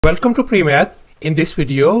Welcome to PreMath. In this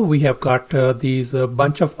video, we have got these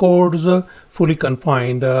bunch of chords fully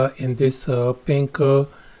confined in this pink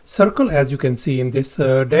circle, as you can see in this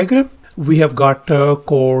diagram. We have got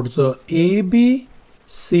chords A, B,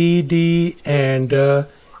 C, D, and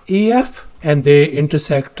E, F, and they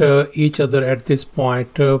intersect each other at this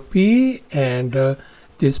point P and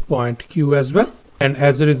this point Q as well. And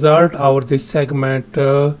as a result, this segment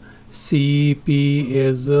CP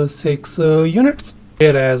is 6 units.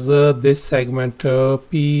 Whereas this segment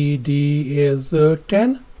PD is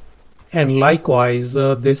 10, and likewise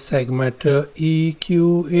this segment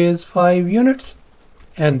EQ is 5 units,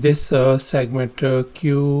 and this segment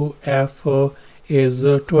QF is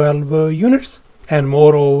 12 units, and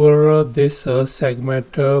moreover this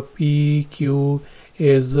segment PQ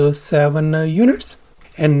is 7 units.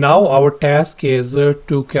 And now our task is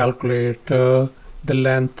to calculate the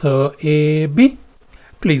length AB.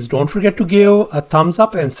 Please don't forget to give a thumbs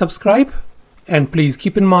up and subscribe. And please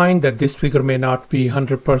keep in mind that this figure may not be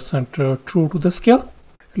 100% true to the scale.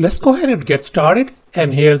 Let's go ahead and get started.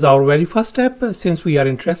 And here's our very first step, since we are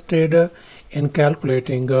interested in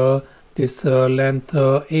calculating this length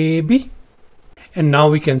AB. And now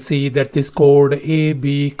we can see that this chord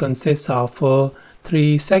AB consists of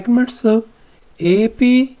 3 segments, AP,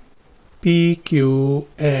 PQ,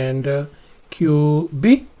 and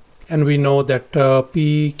QB. And we know that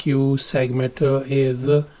PQ segment is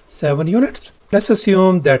 7 units. Let's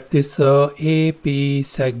assume that this AP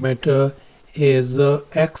segment is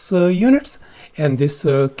X units, and this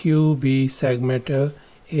QB segment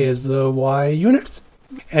is Y units.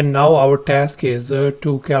 And now our task is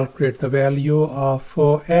to calculate the value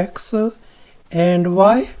of X and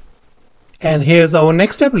Y. And here's our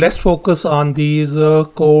next step. Let's focus on these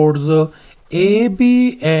chords A,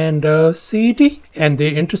 B, and CD, and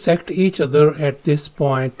they intersect each other at this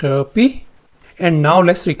point P. And now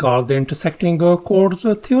let's recall the intersecting chords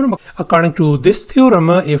theorem. According to this theorem,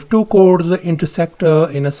 if two chords intersect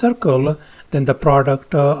in a circle, then the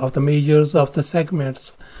product of the measures of the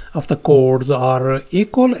segments of the chords are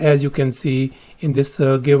equal, as you can see in this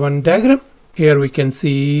given diagram. Here we can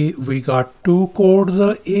see we got two chords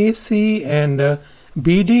AC and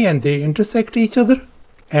BD, and they intersect each other.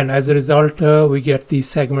 And as a result, we get these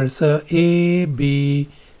segments A, B,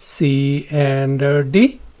 C, and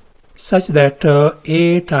D, such that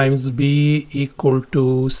A times B equal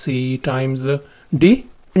to C times D.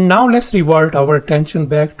 Now let's revert our attention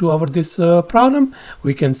back to this problem.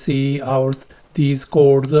 We can see these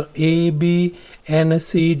chords A, B, and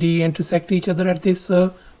C, D intersect each other at this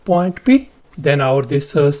point P. Then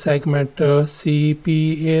this segment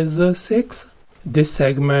CP is 6. This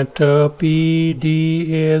segment PD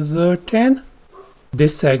is 10.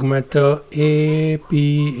 This segment AP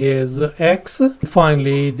is X.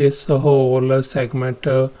 Finally, this whole segment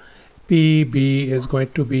PB is going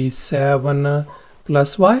to be 7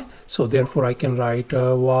 plus Y. So therefore, I can write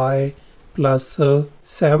Y plus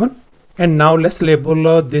 7. And now let's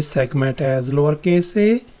label this segment as lowercase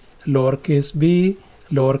a, lowercase b,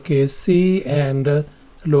 lowercase c, and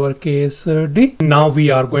lowercase d. Now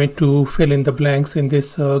we are going to fill in the blanks in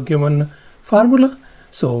this given formula.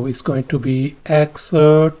 So it's going to be x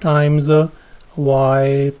times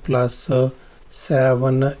y plus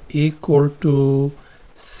 7 equal to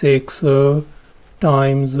 6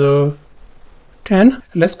 times 10.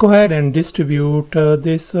 Let's go ahead and distribute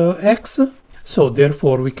this x. So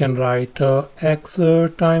therefore we can write x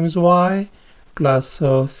times y plus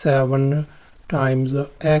 7 times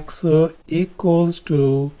x equals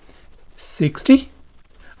to 60.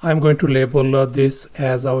 I'm going to label this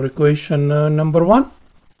as our equation number 1.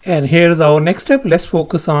 And here's our next step. Let's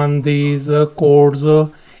focus on these chords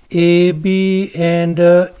A, B, and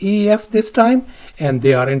E, F this time. And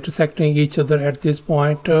they are intersecting each other at this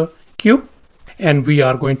point Q. And we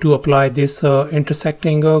are going to apply this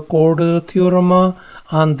intersecting chord theorem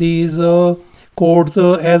on these chords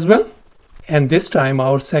as well. And this time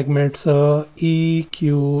our segments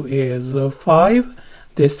EQ is 5,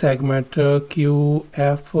 this segment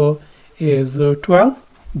QF is 12,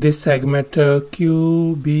 this segment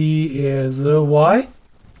QB is Y,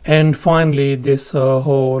 and finally this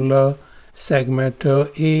whole segment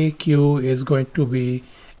AQ is going to be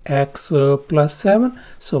X plus 7.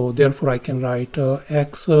 So therefore I can write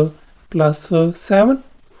X plus 7.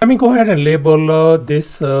 Let me go ahead and label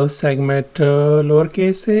this segment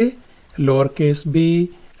lowercase a, lowercase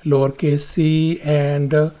b, lowercase c,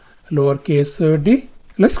 and lowercase d.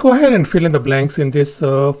 Let's go ahead and fill in the blanks in this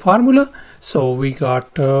formula. So we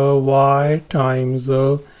got y times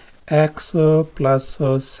x plus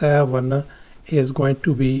 7 is going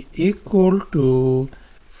to be equal to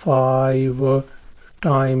 5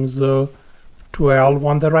 times 12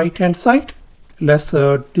 on the right hand side. Let's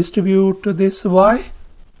distribute this y.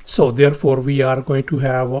 So therefore we are going to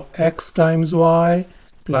have x times y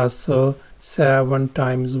plus 7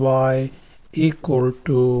 times y equal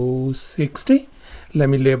to 60. Let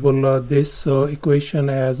me label this equation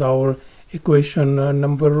as our equation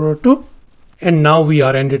number 2. And now we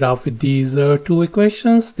are ended up with these two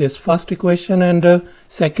equations, this first equation and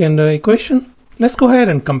second equation. Let's go ahead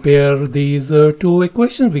and compare these two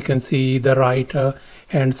equations. We can see the right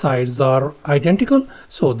hand sides are identical.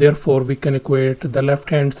 So therefore we can equate the left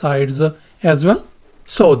hand sides as well.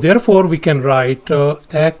 So therefore we can write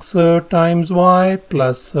x times y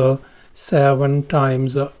plus 7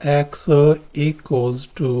 times x equals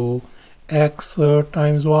to x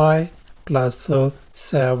times y plus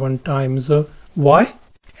 7 times y.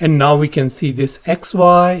 And now we can see this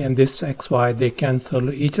xy and this xy, they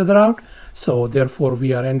cancel each other out. So therefore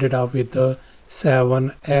we are ended up with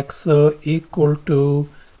 7x equal to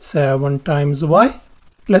 7 times y.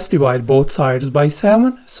 Let's divide both sides by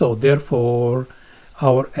 7. So therefore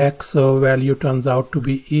our x value turns out to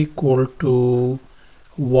be equal to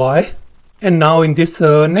y. And now in this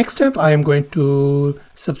next step I am going to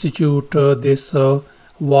substitute this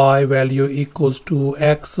y value equals to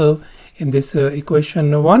x in this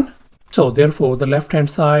equation 1. So therefore the left hand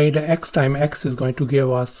side x times x is going to give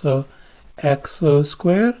us x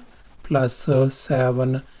square plus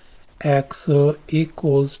 7x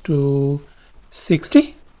equals to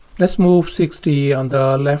 60. Let's move 60 on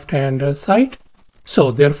the left hand side.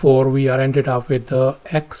 So therefore we are ended up with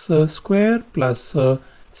x square plus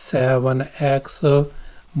 7x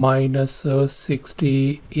minus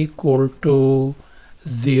 60 equal to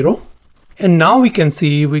 0. And now we can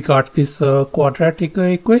see we got this quadratic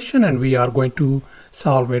equation and we are going to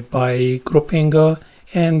solve it by grouping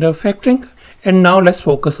and factoring. And now let's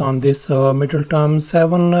focus on this middle term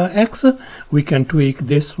 7x. We can tweak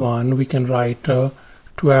this one. We can write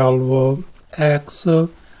 12x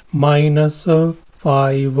minus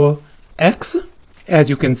 5x. As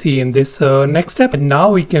you can see in this next step. And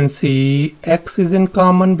now we can see x is in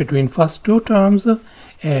common between first two terms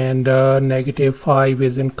and negative 5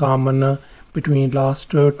 is in common between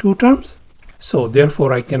last two terms. So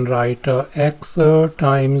therefore I can write x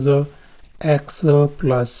times x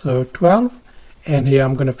plus 12, and here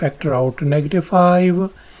I'm going to factor out negative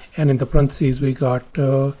 5, and in the parentheses we got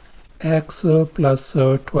x plus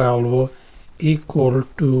 12 equal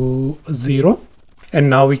to 0. And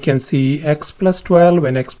now we can see x plus 12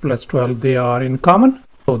 and x plus 12, they are in common.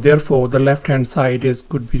 So therefore the left hand side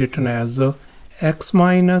could be written as x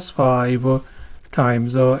minus 5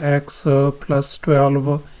 times x plus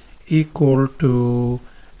 12 equal to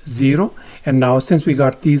 0. And now since we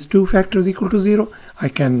got these two factors equal to 0, I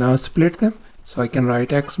can split them. So I can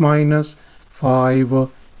write x minus 5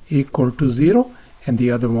 equal to 0 and the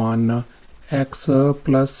other one x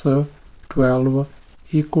plus 12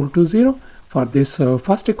 equal to 0. For this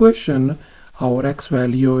first equation, our x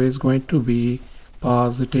value is going to be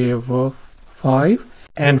positive 5.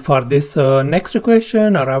 And for this next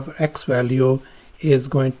equation, our x value is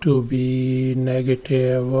going to be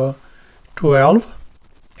negative 12.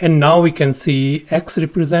 And now we can see x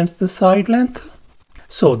represents the side length.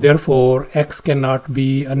 So therefore, x cannot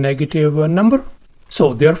be a negative number.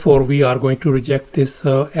 So therefore, we are going to reject this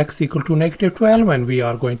x equal to negative 12 and we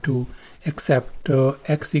are going to accept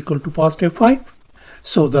x equal to positive 5.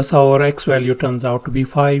 So thus our x value turns out to be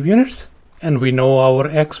 5 units. And we know our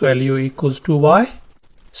x value equals to y.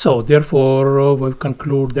 So therefore, we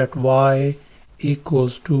conclude that y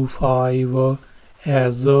equals to 5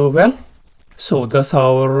 as well. So thus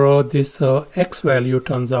our this x value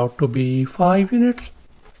turns out to be 5 units.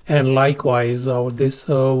 And likewise, our this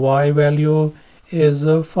y value is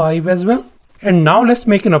 5 as well. And now let's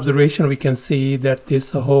make an observation. We can see that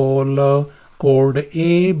this whole chord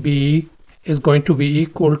AB is going to be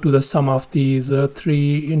equal to the sum of these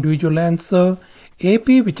three individual lengths AP,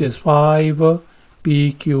 which is 5,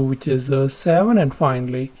 PQ, which is 7, and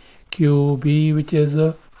finally QB, which is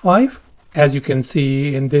 5, as you can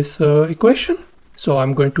see in this equation. So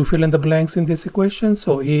I'm going to fill in the blanks in this equation.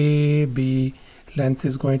 So AB length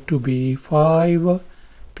is going to be 5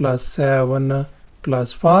 plus 7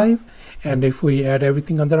 plus 5, and if we add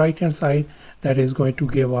everything on the right hand side, that is going to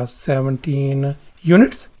give us 17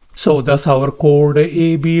 units. So thus our chord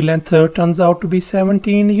AB length turns out to be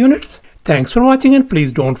 17 units. Thanks for watching, and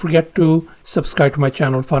please don't forget to subscribe to my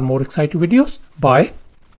channel for more exciting videos. Bye.